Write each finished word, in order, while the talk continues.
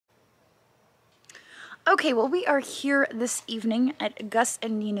Okay, well, we are here this evening at Gus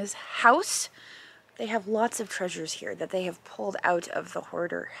and Nina's house. They have lots of treasures here that they have pulled out of the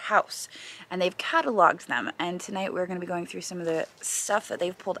hoarder house, and they've cataloged them. And tonight we're going to be going through some of the stuff that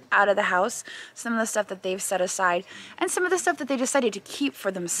they've pulled out of the house, some of the stuff that they've set aside, and some of the stuff that they decided to keep for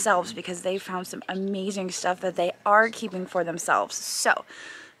themselves because they found some amazing stuff that they are keeping for themselves. So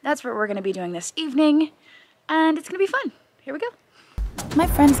that's what we're going to be doing this evening, and it's going to be fun. Here we go. My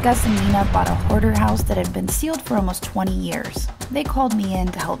friends Gus and Nina bought a hoarder house that had been sealed for almost 20 years. They called me in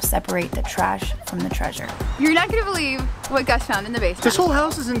to help separate the trash from the treasure. You're not gonna believe what Gus found in the basement. This whole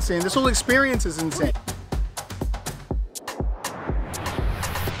house is insane. This whole experience is insane.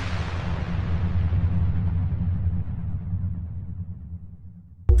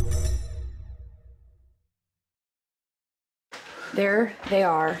 There they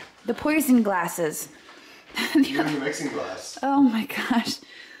are, the poison glasses. You're in the mixing glass. Oh my gosh.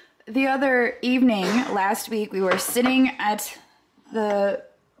 The other evening, last week, we were sitting at the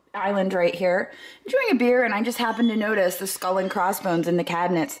island right here, enjoying a beer, and I just happened to notice the skull and crossbones in the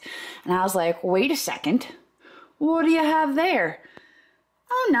cabinets. And I was like, wait a second, what do you have there?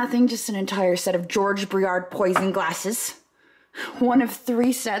 Oh, nothing, just an entire set of George Briard poison glasses. One of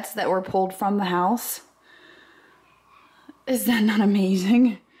 3 sets that were pulled from the house. Is that not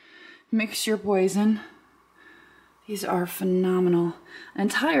amazing? Mixture poison. These are phenomenal. An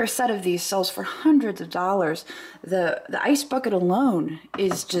entire set of these sells for hundreds of dollars. The ice bucket alone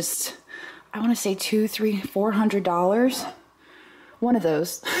is just, I want to say $200, $300, $400. One of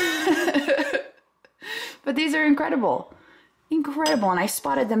those. But these are incredible. Incredible. And I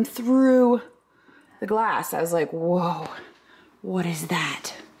spotted them through the glass. I was like, whoa, what is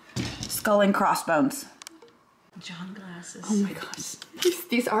that? Skull and crossbones. John glasses. Oh my gosh.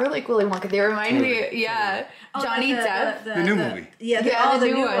 These are like Willy Wonka. They remind me, yeah. Oh, Johnny Depp. The new movie. Yeah, the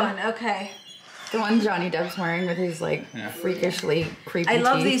new one. Okay. The one Johnny Depp's wearing with his like freakishly creepy I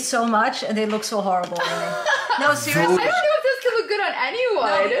love teeth. these so much, and they look so horrible on me. No, seriously. I don't know if this could look good on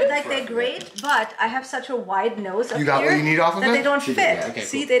anyone. No, like they're great, but I have such a wide nose up You got here what you need off of that it? they don't fit. Yeah, okay,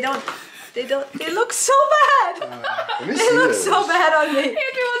 See, cool. they don't. They look so bad. They look so bad on me. Andrew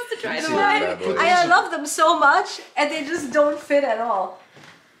wants to try the bad one. boys. I love them so much, and they just don't fit at all.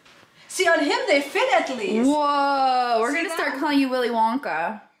 See, on him they fit at least. Whoa, we're See gonna that? start calling you Willy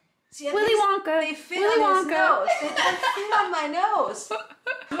Wonka. See, at Willy least Wonka. They fit Willy on his Wonka. nose. They don't fit on my nose.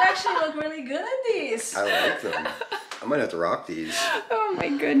 You actually look really good at these. I like them. I might have to rock these. Oh my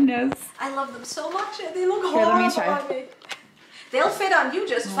goodness. I love them so much, and they look Here, let horrible me try. on me. They'll fit on you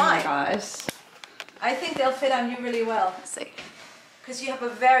just Oh fine. my gosh. I think they'll fit on you really well. Let's see. Because you have a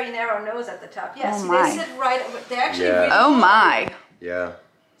very narrow nose at the top. Yes, Oh see, my. they sit right over. They're actually Yeah. really Oh my. Yeah.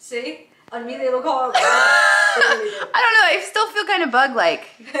 See? On me they look horrible. I don't know, I still feel kind of bug-like.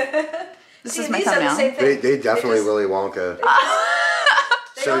 This See, is my these are the thumbnail. same thing. They definitely just- Willy Wonka.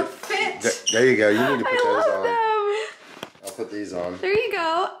 They So, don't fit. There you go. You need to put I those love on. them. I'll put these on. There you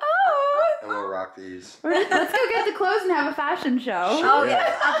go. Oh. And we'll rock these. Let's go get the clothes and have a fashion show. Oh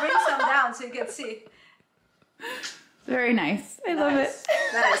yeah, I'll bring some down so you can see. Very nice. I love it.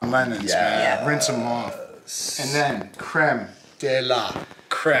 Nice. Lemons, Yeah. man. Rinse them off. And then creme de la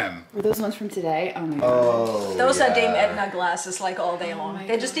creme. Were those ones from today? Oh my god. Oh. Those yeah. are Dame Edna glasses like all day long.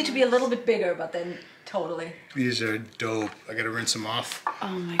 They just need to be a little bit bigger, but then totally. These are dope. I gotta rinse them off. Oh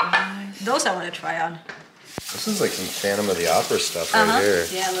my gosh. Those I want to try on. This is like some Phantom of the Opera stuff right here.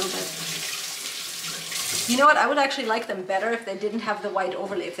 Yeah, a little bit. You know what? I would actually like them better if they didn't have the white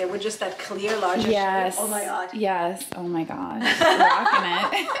overlay. If they were just that clear, larger Yes. shape. Oh my god. Yes. Oh my gosh.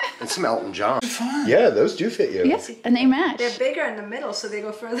 Rocking it. And some Elton John. Yeah, those do fit you. Yes. And they match. They're bigger in the middle, so they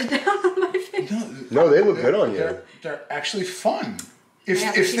go further down on my face. No, they look good on you. They're actually fun. If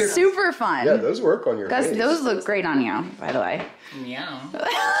Yeah, they're Super fun. Yeah, those work on your Gus, face. those look great on you, by the way. meow.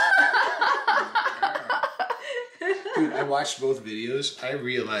 Dude, I watched both videos. I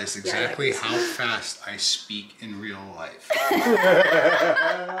realized exactly how fast I speak in real life.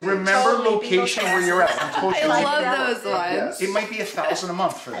 Remember Totally location people where you're at. I'm I posting love that. those ones. It might be $1,000 a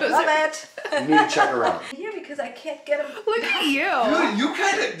month for that. Love it. You need to check around. Here because I can't get them. Look at you. Dude, you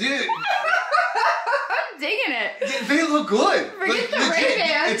kind of, dude, I'm digging it. they look good. Forget the legit,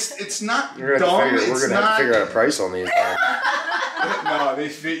 Ray-Bans. it's not We're dumb. gonna have It's to not. figure out a price on these. No, they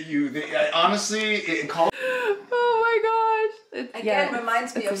fit you. Honestly, it calls. Oh my gosh. Again,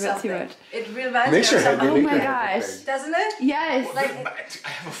 reminds me of it's a bit too something. much. It reminds Makes me your of head something. Oh make my your head gosh. big. Doesn't it? Yes. Like, I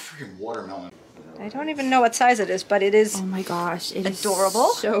have a freaking watermelon. I don't even know what size it is, but it is Oh my gosh. It is Adorable.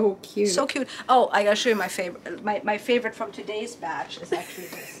 so cute. so cute. Oh, I gotta show you my favorite. My favorite from today's batch is actually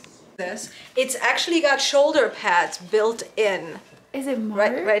this. It's actually got shoulder pads built in. Is it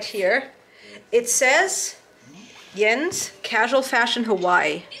Mark? Right here. It says Jens Casual Fashion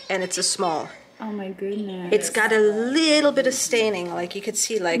Hawaii, and it's a small. Oh my goodness. It's got a little bit of staining, like you could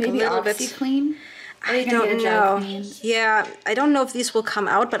see, like Maybe a little bit. OxyClean? I don't know. Yeah, I don't know if these will come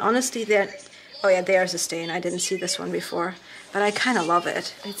out, but honestly, they're. Oh yeah, there's a stain. I didn't see this one before, but I kind of love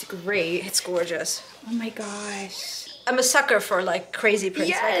it. It's great. It's gorgeous. Oh my gosh. I'm a sucker for like crazy prints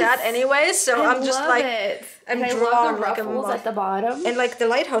like Yes. that, anyway. So I'm just like, it. I'm And I drawn love the like a ruffles moth. at the bottom. And like the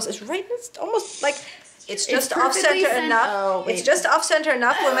lighthouse is right. It's almost like it's just off perfectly center enough. Oh, it's wait. just off center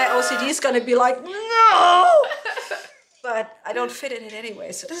enough where my OCD is gonna be like, no. But I don't fit in it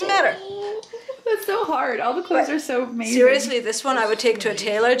anyway, so it doesn't matter. That's so hard. All the clothes are so amazing. Seriously, this one I would take to a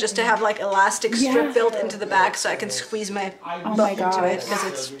tailor just to have like elastic strip built into the back so I can squeeze my butt into it because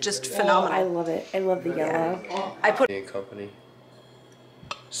it's just phenomenal. I love it. I love the yellow. I put Company.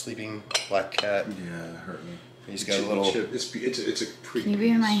 Sleeping black cat. Yeah, it hurt me. He's got a little. Chip. It's a pretty. Can you be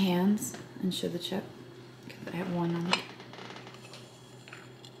in my hands and show the chip? Because I have one on it.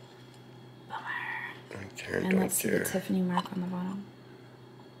 Don't care, And don't let's see the care. Tiffany mark on the bottom.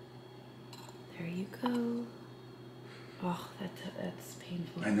 There you go. Oh, that's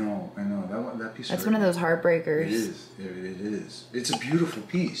painful. I know. That piece. That's one of those heartbreakers. It is. It is. It's a beautiful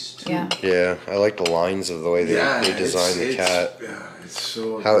piece too. Yeah. Yeah, I like the lines of the way they designed the cat. Yeah, it's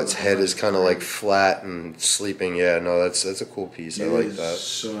so. How its head is kind of like flat and sleeping. Yeah, no, that's a cool piece. I like that.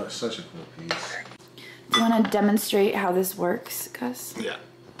 Such a cool piece. Do you want to demonstrate how this works, Gus? Yeah.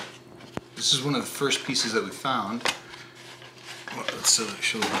 This is one of the first pieces that we found. Well, let's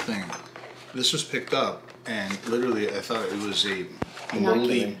show the thing. This was picked up, and literally I thought it was a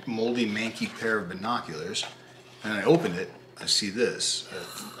moldy, manky pair of binoculars. And I opened it. I see this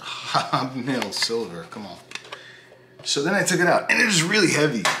hobnail silver. Come on. So then I took it out, and it is really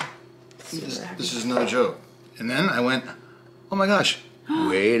heavy. This is no joke. And then I went, oh my gosh,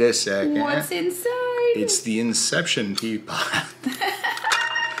 wait a second. What's inside? It's the Inception teapot.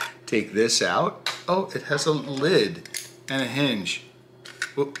 Take this out. Oh, it has a lid and a hinge.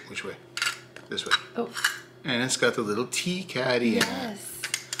 Whoop, which way? This way. Oh. And it's got the little tea caddy in it. Yes.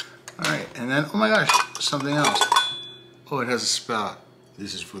 All right, and then, oh my gosh, something else. Oh, it has a spout.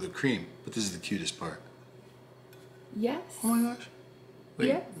 This is for the cream, but this is the cutest part. Yes. Oh my gosh. Like,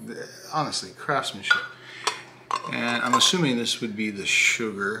 Yes. honestly, craftsmanship. And I'm assuming this would be the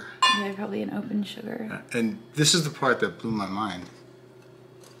sugar. Yeah, probably an open sugar. And this is the part that blew my mind.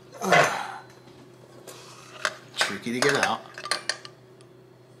 Tricky to get out.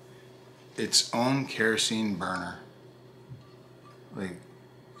 Its own kerosene burner. Like,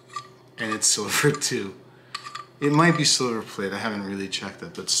 and it's silver too. It might be silver plate, I haven't really checked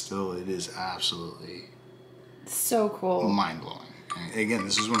it, but still it is absolutely So cool. mind-blowing. And again,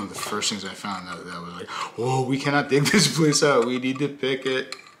 this is one of the first things I found that was like, oh, we cannot dig this place out, we need to pick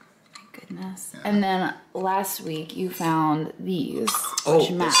it. Goodness. And then last week you found these. Oh,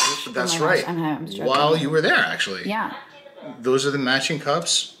 which match. that's Oh my right. gosh, I'm struggling. While you were there, actually. Yeah. Those are the matching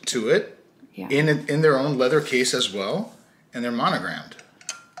cups to it, Yeah. in their own leather case as well, and they're monogrammed.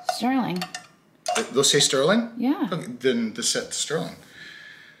 Sterling. They'll say sterling? Yeah. Okay, then the set sterling.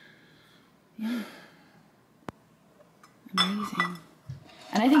 Yeah. Amazing.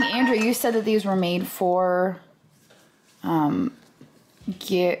 And I think, Andrew, you said that these were made for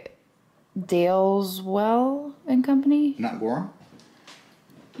Daleswell and Company? Not Gorham?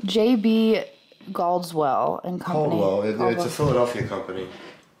 J.B. Galdswell and Company. Caldwell. It's a Philadelphia company.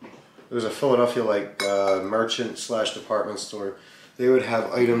 It was a Philadelphia merchant / department store. They would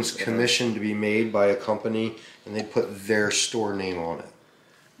have items commissioned to be made by a company, and they put their store name on it.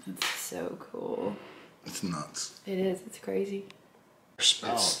 That's so cool. It's nuts. It is. It's crazy.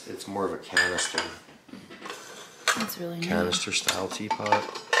 It's more of a canister. That's really nice. Canister style teapot.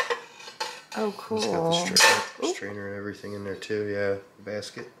 Oh, cool. It's got the strainer and everything in there too. Yeah,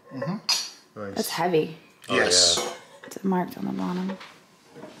 basket. Mm-hmm. Nice. That's heavy. Oh, Yes. yeah. It's marked on the bottom.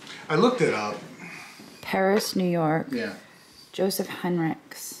 I looked it up. Paris, New York. Yeah. Joseph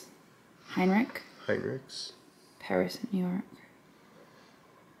Heinrichs. Heinrichs. Paris, New York.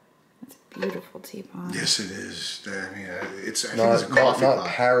 That's a beautiful teapot. Yes, it is. I mean, I think it's a Not coffee pot.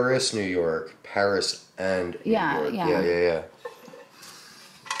 Paris, New York. Paris and New York. Yeah. Yeah.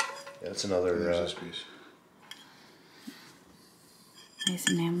 That's another. There's this piece. Nice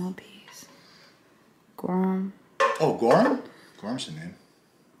enamel piece. Gorham. Oh, Gorham? Gorham's the name.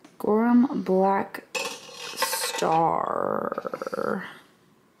 Gorham Black Star.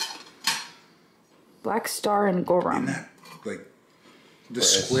 Black Star and Gorham. Isn't that, like, the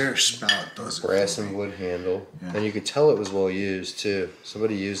square spout does it. Brass for me. and wood handle. Yeah. And you could tell it was well used too.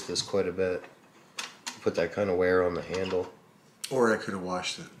 Somebody used this quite a bit. Put that kind of wear on the handle. Or I could have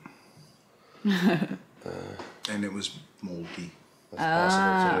washed it. And it was moldy. That's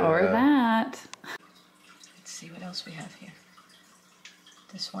possible too, Or yeah. that. Let's see what else we have here.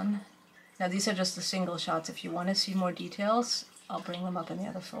 This one. Now these are just the single shots. If you want to see more details, I'll bring them up in the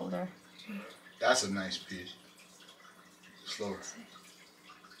other folder. That's a nice piece. Slower.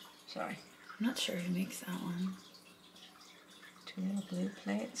 Sorry. I'm not sure who makes that one. 2 little blue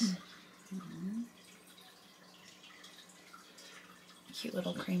plates. Cute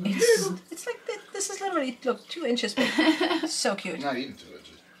little creamy. It's like this is literally, look, 2 inches big. So cute. Not even 2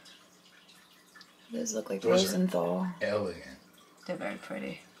 inches. Those look like Those are Rosenthal. elegant. They're very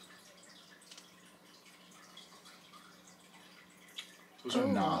pretty. Those are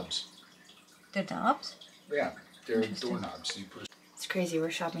knobs. They're knobs? Yeah, they're doorknobs. You push. It's crazy.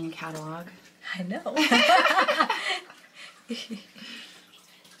 We're shopping a catalog. I know. Let me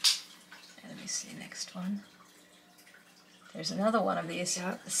see, next one. There's another one of these.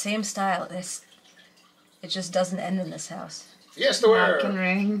 Yep. The same style. It just doesn't end in this house. Yes, the Napkin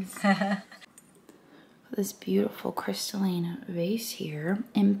rings. This beautiful crystalline vase here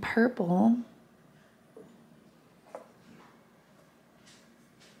in purple.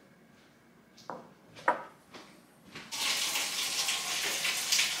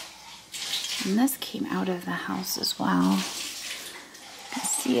 And this came out of the house as well. You can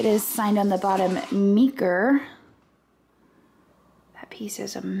see it is signed on the bottom, Meeker. That piece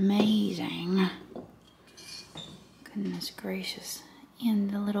is amazing. Goodness gracious. And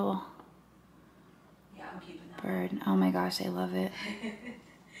the little Yeah, I'm keeping that. bird. Oh my gosh, I love it.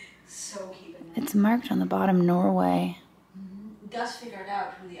 So keeping that. It's marked on the bottom, Norway. Gus figured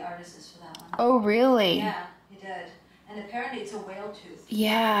out who the artist is for that one. Oh, really? Yeah, he did. And apparently it's a whale tooth.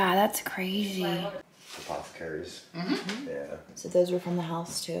 Yeah, that's crazy. Apothecaries. Yeah. So those were from the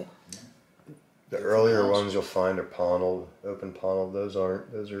house too. The earlier ones you'll find are paneled, open paneled. Those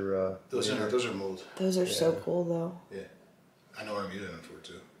aren't. Those are. Those are mold. Those are so cool though. Yeah, I know what I'm using them for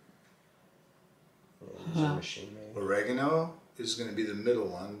too. Those are machine made. Oregano is going to be the middle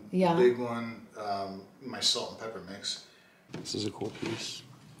one. Yeah. The big one, my salt and pepper mix. This is a cool piece.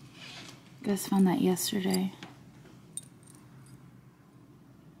 Gus found that yesterday.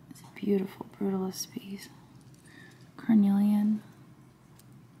 It's a beautiful brutalist piece. Carnelian.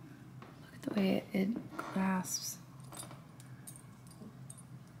 Look at the way it clasps.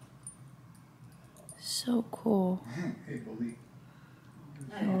 So cool. Hey, bully.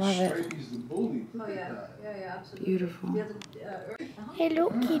 I love it. Stripey's the bully. Oh yeah, yeah, absolutely. Beautiful. The other, Hello,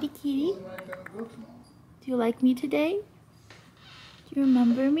 kitty kitty. Where am I gonna go tomorrow? Do you like me today? Do you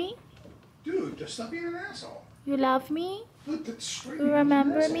remember me? Dude, just stop being an asshole. You love me? Look, that's Stripey. You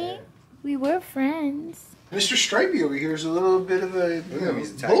remember me? We were friends. Mr. Stripey over here is a little bit of a Look at him,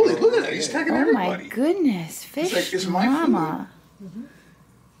 he's attacking bully. Look at everybody. that. He's attacking Oh my everybody. goodness, fish like, it's my mama.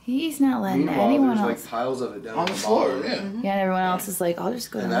 He's not letting Meanwhile, anyone there's else. like piles of it down On the floor, yeah. Yeah, and everyone else is like, I'll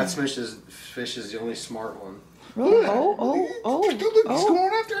just go. And down that fish is the only smart one. there. Oh, Dude, look, he's oh.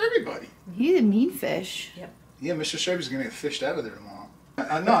 going after everybody. He's a mean fish. Yeah, Mr. Stripey's gonna get fished out of there tomorrow.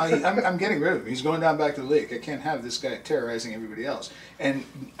 No, I'm getting rid of him. He's going down back to the lake. I can't have this guy terrorizing everybody else. And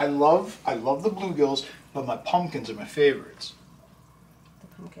I love the bluegills, but my pumpkins are my favorites. the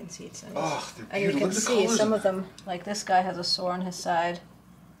pumpkin seeds. Oh, they're And you beautiful. can Look at the see colors some in of them, like this guy has a sore on his side.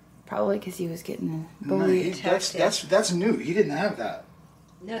 Probably because he was getting No, bullied. that's new. He didn't have that.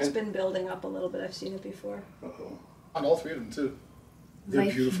 That's been building up a little bit. I've seen it before. Uh-oh. On all three of them too. They're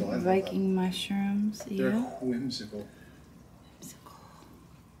beautiful. I love them. Viking mushrooms. They're Yeah. whimsical.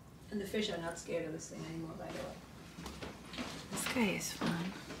 And the fish are not scared of this thing anymore, by the way. This guy is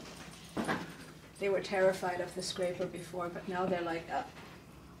fun. They were terrified of the scraper before, but now they're like, Oh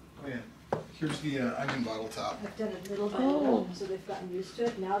yeah. Here's the onion bottle top. I've done it little by little, so they've gotten used to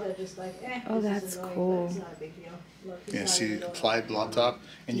it. Now they're just like, Oh, this that's is annoying, cool. but it's not a big deal. Look, it's Yeah, not see even going applied blob top,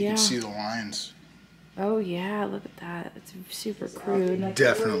 and you Yeah. can see the lines. Oh yeah, look at that. It's super It's crude. algae.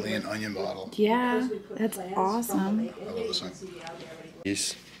 Definitely an onion bottle. Yeah, Because we put that's plants from the awesome. lake in I love there, this you one. can see the algae already.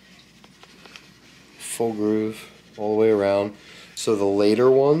 Piece. Full groove all the way around. So the later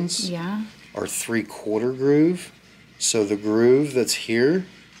ones Yeah. are 3/4 groove. So the groove that's here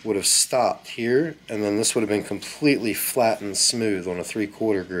would have stopped here, and then this would have been completely flat and smooth on a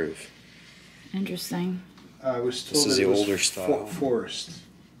 3/4 groove. Interesting. I was told This is that the it was older style. Forest.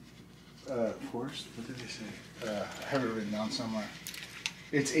 Forest? What did they say? I have it written down somewhere.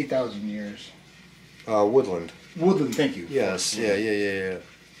 It's 8,000 years. Woodland. Woodland, thank you. Yes, yeah.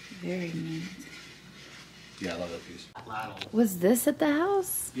 Very neat. Yeah, I love that piece. Was this at the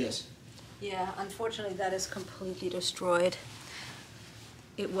house? Yes. Yeah, unfortunately that is completely destroyed.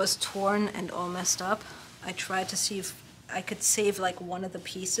 It was torn and all messed up. I tried to see if I could save like one of the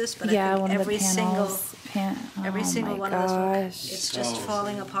pieces, but Yeah, I think one every of the single panels. every Oh single my one of those, gosh. it's just So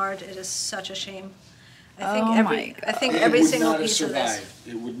falling apart. It is such a shame. I think Oh my I think every single piece of this.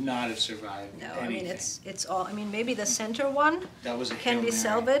 It would not have survived. No, I mean it's all. I mean maybe the center one That was a can Hail be Mary.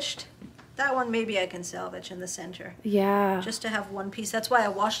 salvaged. That one maybe I can salvage in the center. Yeah. Just to have one piece. That's why I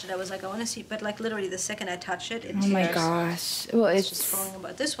washed it. I was like, I want to see, but like literally the second I touch it, it Oh my tears. gosh. Well, It's just it's falling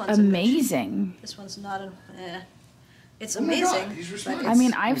apart. This one's in good shape. amazing. This one's not. It's Oh my God, amazing. he's but responding. I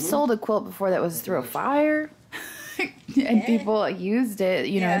mean, I've sold a quilt before that was through a fire, and people used it,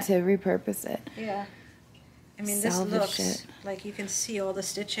 you know, Yeah. to repurpose it. Yeah. I mean, this Salvaged looks it. like you can see all the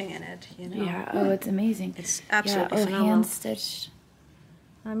stitching in it, you know? Yeah. Oh, it's amazing. It's absolutely yeah. Oh, phenomenal. hand stitched.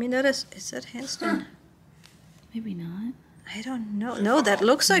 I mean, is that hand stitched? Maybe not. I don't know. No, that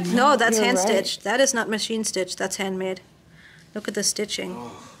looks like, no, that's You're hand right. stitched. That is not machine stitched, that's handmade. Look at the stitching.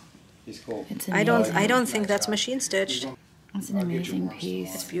 He's cool. It's I amazing. don't think that's machine stitched. It's an amazing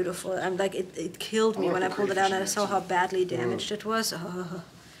piece. It's beautiful. I'm like, it killed me when I pulled it out and I saw how badly damaged it was. Oh.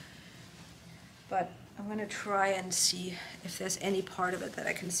 But I'm gonna try and see if there's any part of it that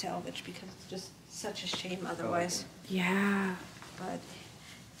I can salvage because it's just such a shame otherwise. Yeah. But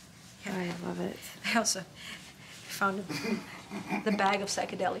I love it. I also found the bag of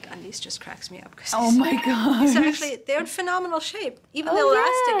psychedelic undies just cracks me up. 'Cause Oh my gosh. so actually, they're in phenomenal shape. Even the Oh,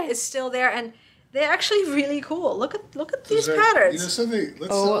 elastic yeah. is still there, and they're actually really cool. Look at these You know patterns. something?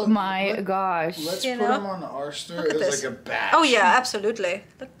 Let's Oh my gosh. Let's You put know? them on our store Look at as this. like a batch. Oh yeah, absolutely.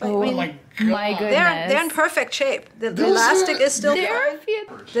 Look, Oh I mean, my God. my goodness. they're in perfect shape. The Those elastic are- is still They're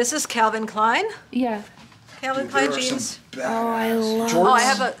there. This is Calvin Klein. Yeah. Calvin There Klein are jeans. some Oh, I love.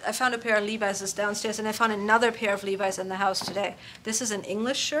 Jordans. I found a pair of Levi's downstairs, and I found another pair of Levi's in the house today. This is an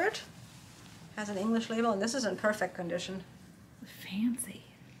English shirt, has an English label, and this is in perfect condition. Fancy.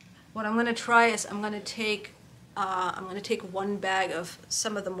 What I'm gonna try is I'm gonna take one bag of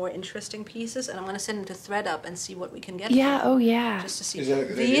some of the more interesting pieces, and I'm gonna send them to ThreadUp and see what we can get. Yeah. for them, Oh yeah. just to see Is that a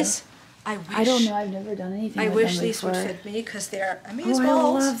good these. I wish. I don't know. I've never done anything. I with wish them these would before. fit me because they're Oh, amazing. I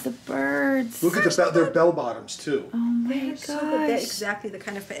love the birds. Look at their bell bottoms too. Oh my They're so good. They're gosh. exactly the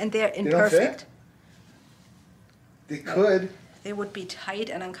kind of fit, and they're They don't fit? imperfect. They could. They would be tight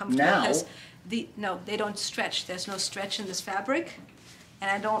and uncomfortable Now? because they don't stretch. There's no stretch in this fabric,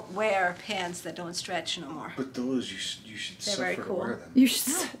 and I don't wear pants that don't stretch no more. But those you should They're suffer very to cool. wear them.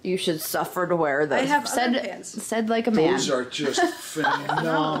 You should suffer to wear those. I have said, other pants. Said like a man. Those are just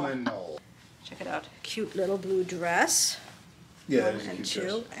phenomenal. Check it out. Cute little blue dress. Yeah, that One is a and cute two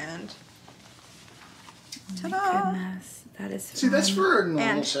dress. and Oh my ta-da! goodness. That is. See, that's fun. for a normal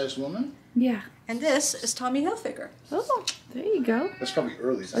And- sized woman. Yeah. And this is Tommy Hilfiger. Oh, there you go. That's probably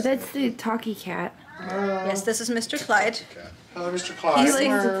early. Oh, that's the talkie cat. Yes, this is Mr. Clyde. Hello, Mr. He Clyde.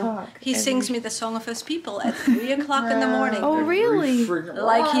 sings, to talk. he sings me the song of his people at 3 o'clock in the morning. Oh, really?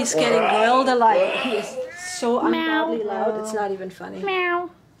 Like he's getting grilled alive. He is so ungodly loud, it's not even funny. Meow.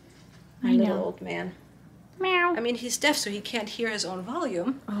 My I little know. old man. Meow. I mean, he's deaf, so he can't hear his own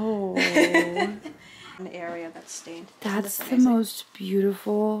volume. Oh. An area that's stained. That's Isn't the this amazing? most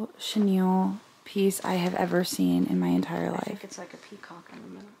beautiful chenille piece I have ever seen in my entire I think life. it's like a peacock in the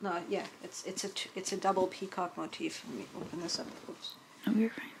middle. No, yeah, it's a double peacock motif. Let me open this up. Oops. Oh, you're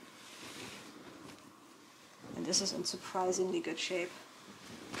fine. And this is in surprisingly good shape,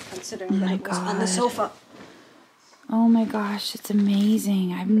 considering Oh that my it was on the God. sofa. Oh my gosh, it's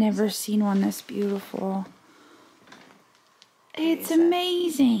amazing. I've never seen one this beautiful. It's Amazing.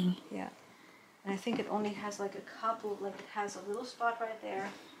 amazing. Yeah. And I think it only has like a couple, like it has a little spot right there.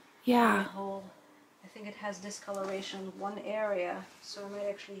 Yeah. I think it has discoloration in one area, so I might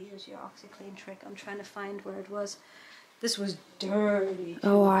actually use your OxyClean trick. I'm trying to find where it was. This was dirty.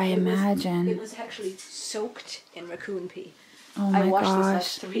 Oh, I It was- imagine. It was actually soaked in raccoon pee. Oh I my washed gosh.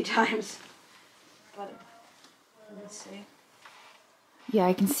 this like 3 times. But let's see. Yeah,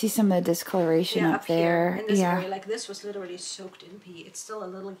 I can see some of the discoloration Yeah, up there. here in this Yeah. area, like this was literally soaked in pee. It's still a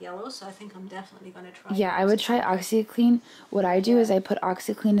little yellow, so I think I'm definitely gonna try. Yeah, I would try OxyClean. What I do is I put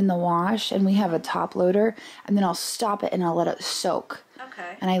OxyClean in the wash, and we have a top loader, and then I'll stop it and I'll let it soak.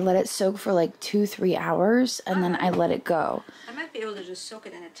 Okay. And I let it soak for like 2-3 hours, and then I let it go. I might be able to just soak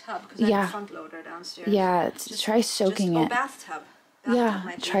it in a tub because I Yeah. have a front loader downstairs. Yeah, try Just soaking it. bathtub. Yeah,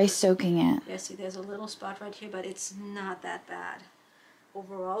 might be try good. soaking it. Yeah, see, there's a little spot right here, but it's not that bad.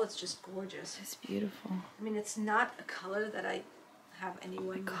 Overall, it's just gorgeous. It's beautiful. I mean, it's not a color that I have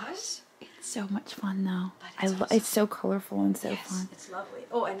anyone else. It's so much fun though. But it's It's so colorful and so Yes, fun. it's lovely.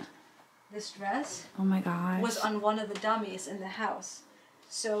 Oh, and this dress Oh my gosh. was on one of the dummies in the house.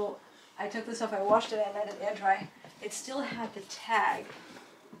 So I took this off, I washed it, I let it air dry. It still had the tag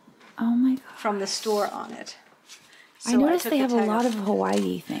Oh my god. from the store on it. I noticed they have a lot of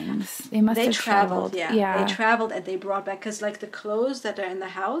Hawaii things. They must have traveled. Yeah, they traveled and they brought back, because like the clothes that are in the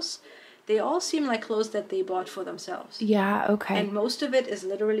house, they all seem like clothes that they bought for themselves. Yeah, okay. And most of it is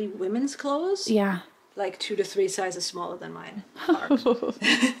literally women's clothes. Yeah. Like 2 to 3 sizes smaller than mine.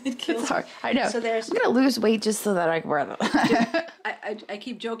 It kills hard. I know. So there's, I'm gonna lose weight just so that I can wear them. I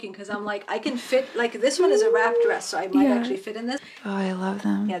keep joking because I'm like, I can fit, like this one is a wrap dress, so I might actually fit in this. Oh, I love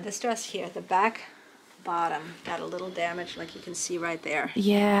them. Yeah, this dress here, the back bottom got a little damage, like you can see right there.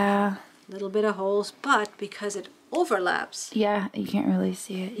 Yeah. Little bit of holes, but because it overlaps, Yeah, you can't really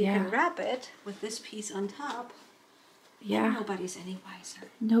see it. you Yeah. can wrap it with this piece on top. Yeah. And nobody's any wiser.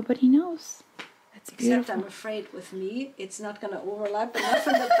 Nobody knows. That's beautiful. Except I'm afraid with me, it's not gonna overlap enough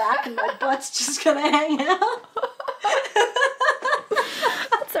in the back, and my butt's just gonna hang out.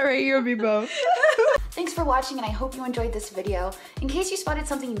 That's alright, you'll be both. Thanks for watching, and I hope you enjoyed this video. In case you spotted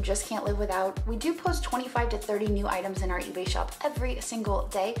something you just can't live without, we do post 25 to 30 new items in our eBay shop every single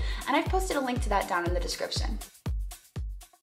day, and I've posted a link to that down in the description.